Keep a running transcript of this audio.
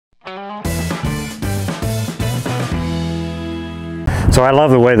So I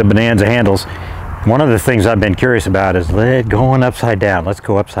love the way the Bonanza handles. One of the things I've been curious about is going upside down. Let's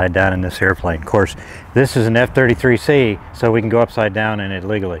go upside down in this airplane. Of course, this is an F33C, so we can go upside down in it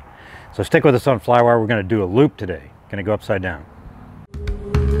legally. So stick with us on FlyWire. We're going to do a loop today. Going to go upside down.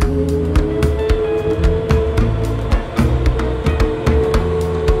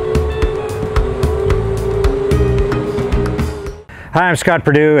 Hi, I'm Scott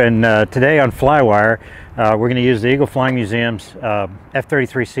Perdue, and today on FlyWire, we're going to use the Eagle Flying Museum's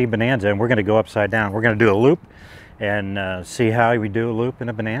F33C Bonanza, and we're going to go upside down. We're going to do a loop and see how we do a loop in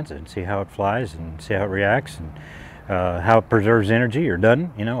a Bonanza, and see how it flies, and see how it reacts, and how it preserves energy or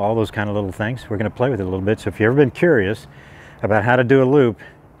doesn't, you know, all those kind of little things. We're going to play with it a little bit. So if you've ever been curious about how to do a loop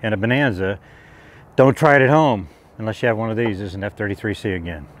in a Bonanza, don't try it at home unless you have one of these. This is an F33C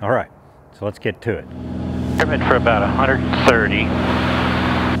again. All right, so let's get to it. For about 130.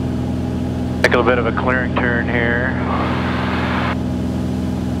 Take a little bit of a clearing turn here.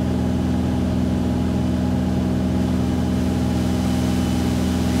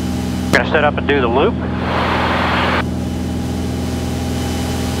 We're going to set up and do the loop.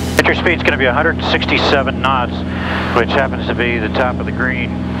 Entry speed's going to be 167 knots, which happens to be the top of the green.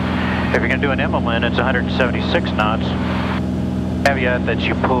 If you're going to do an Immelman, it's 176 knots. Caveat that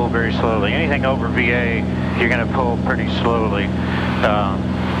you pull very slowly. Anything over VA, you're going to pull pretty slowly.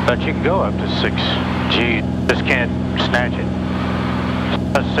 But you can go up to 6 G. Just can't snatch it.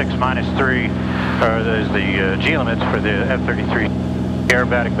 6 minus 3 are the G limits for the F33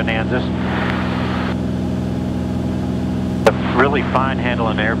 aerobatic Bonanzas. A really fine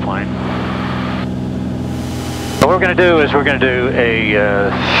handling airplane. What we're going to do is we're going to do a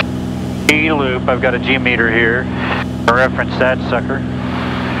G loop. I've got a G meter here. Reference that sucker.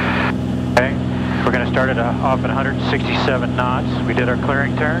 Okay, we're going to start it off at 167 knots. We did our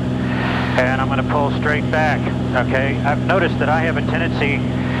clearing turn, and I'm going to pull straight back. Okay, I've noticed that I have a tendency,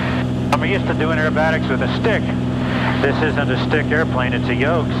 I'm used to doing aerobatics with a stick. This isn't a stick airplane, it's a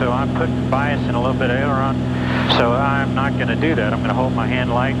yoke, so I'm putting bias and a little bit of aileron, so I'm not going to do that. I'm going to hold my hand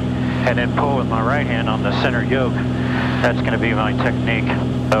light and then pull with my right hand on the center yoke. That's going to be my technique.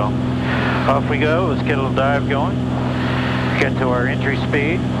 So off we go. Let's get a little dive going. Get to our entry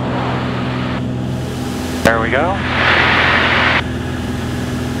speed. There we go.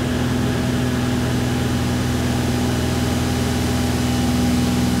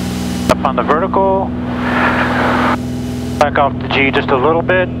 Up on the vertical. Back off the G just a little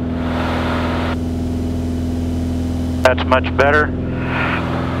bit. That's much better.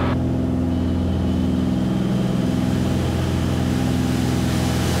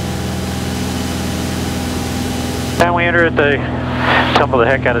 And we enter at the, tumble the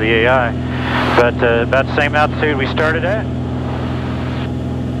heck out of the AI, but about the same altitude we started at.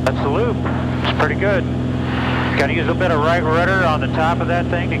 That's the loop. It's pretty good. Got to use a bit of right rudder on the top of that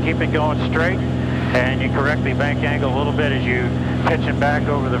thing to keep it going straight, and you correct the bank angle a little bit as you pitch it back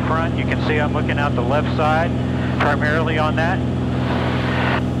over the front. You can see I'm looking out the left side primarily on that.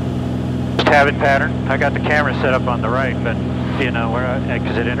 Just habit pattern. I got the camera set up on the right, but you know,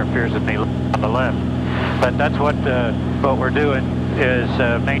 because it interferes with me on the left. But that's what we're doing is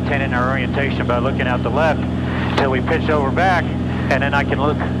maintaining our orientation by looking out the left until we pitch over back, and then I can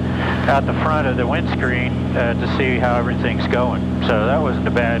look out the front of the windscreen to see how everything's going. So that wasn't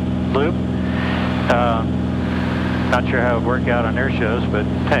a bad loop. Not sure how it would work out on air shows, but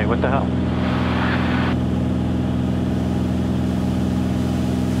hey, what the hell.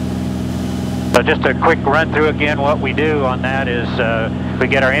 So just a quick run through again. What we do on that is we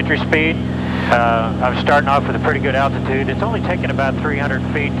get our entry speed. I'm starting off with a pretty good altitude. It's only taking about 300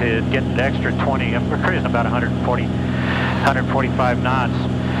 feet to get an extra 20. We're cruising about 145 knots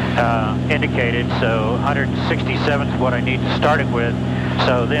indicated, so 167 is what I need to start it with.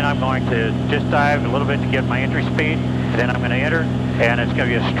 So then I'm going to just dive a little bit to get my entry speed, and then I'm going to enter, and it's going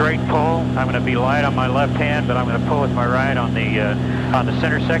to be a straight pull. I'm going to be light on my left hand, but I'm going to pull with my right on the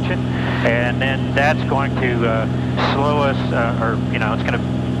center section, and then that's going to slow us, or you know, it's going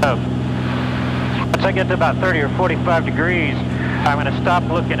to. Once I get to about 30 or 45 degrees, I'm going to stop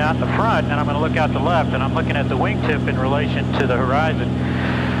looking out the front and I'm going to look out the left, and I'm looking at the wingtip in relation to the horizon.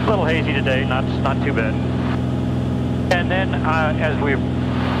 A little hazy today, not too bad. And then as we're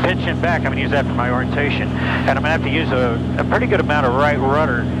pitching back, I'm going to use that for my orientation, and I'm going to have to use a pretty good amount of right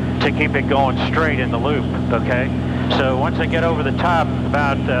rudder to keep it going straight in the loop, okay? So once I get over the top,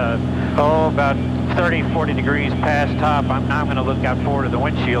 about 30, 40 degrees past top, I'm now going to look out forward of the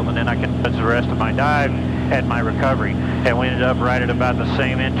windshield, and then I can put the rest of my dive and my recovery. And we ended up right at about the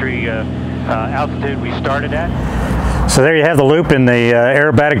same entry altitude we started at. So there you have the loop in the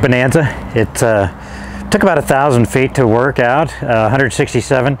aerobatic Bonanza. It's Took about 1,000 feet to work out,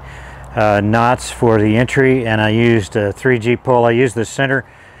 167 knots for the entry, and I used a 3G pull. I used the center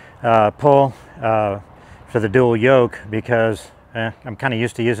pull for the dual yoke because I'm kind of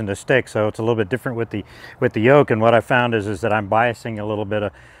used to using the stick, so it's a little bit different with the yoke. And what I found is that I'm biasing a little bit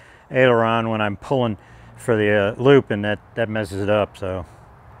of aileron when I'm pulling for the loop, and that messes it up. So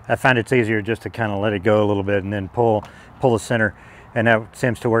I find it's easier just to kind of let it go a little bit and then pull the center, and that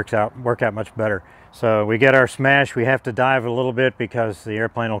seems to work out much better. So we get our smash. We have to dive a little bit because the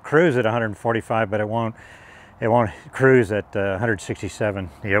airplane will cruise at 145, but it won't cruise at 167,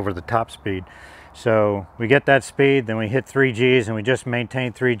 the over the top speed. So we get that speed, then we hit 3 Gs, and we just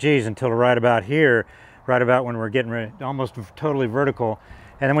maintain 3 Gs until right about here, right about when we're getting almost totally vertical.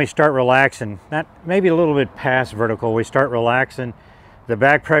 And then we start relaxing, maybe a little bit past vertical. We start relaxing the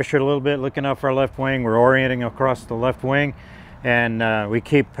back pressure a little bit, looking up our left wing. We're orienting across the left wing, and we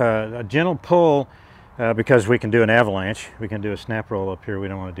keep a gentle pull because we can do an avalanche. We can do a snap roll up here. We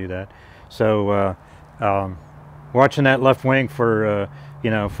don't want to do that. So watching that left wing for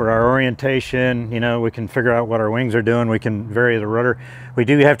for our orientation, we can figure out what our wings are doing. We can vary the rudder. We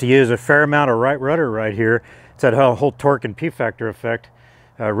do have to use a fair amount of right rudder right here. It's that whole torque and P-factor effect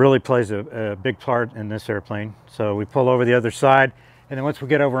really plays a big part in this airplane. So we pull over the other side, and then once we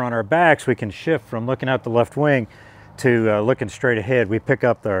get over on our backs, we can shift from looking out the left wing to looking straight ahead. We pick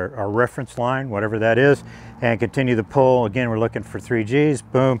up our reference line, whatever that is, and continue the pull. Again, we're looking for 3 Gs.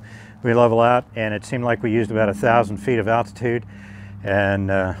 Boom, we level out, and it seemed like we used about 1,000 feet of altitude, and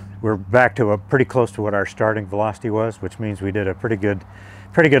we're back to pretty close to what our starting velocity was, which means we did a pretty good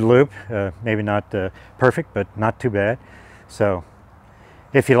loop. Maybe not perfect, but not too bad. So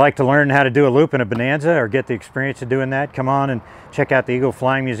if you'd like to learn how to do a loop in a Bonanza or get the experience of doing that, come on and check out the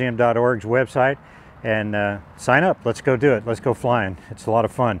eagleflyingmuseum.org's website and sign up. Let's go do it. Let's go flying. It's a lot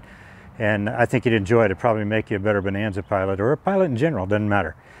of fun, and I think you'd enjoy it. It'd probably make you a better Bonanza pilot, or a pilot in general, doesn't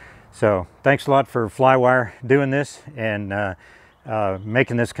matter. So thanks a lot for FlyWire doing this and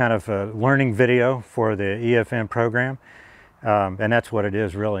making this kind of a learning video for the EFM program. And that's what it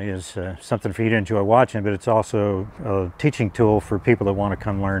is, really, is something for you to enjoy watching, but it's also a teaching tool for people that want to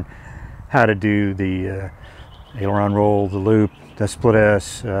come learn how to do the aileron roll, the loop, the split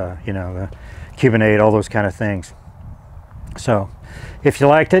S, the Cubanate, all those kind of things. So if you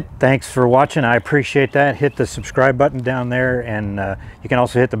liked it, thanks for watching. I appreciate that. Hit the subscribe button down there, and you can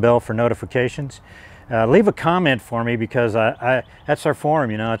also hit the bell for notifications. Leave a comment for me, because that's our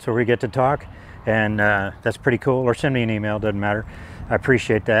forum, that's where we get to talk, and that's pretty cool. Or send me an email, doesn't matter. I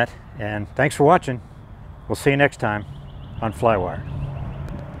appreciate that, and thanks for watching. We'll see you next time on FlyWire.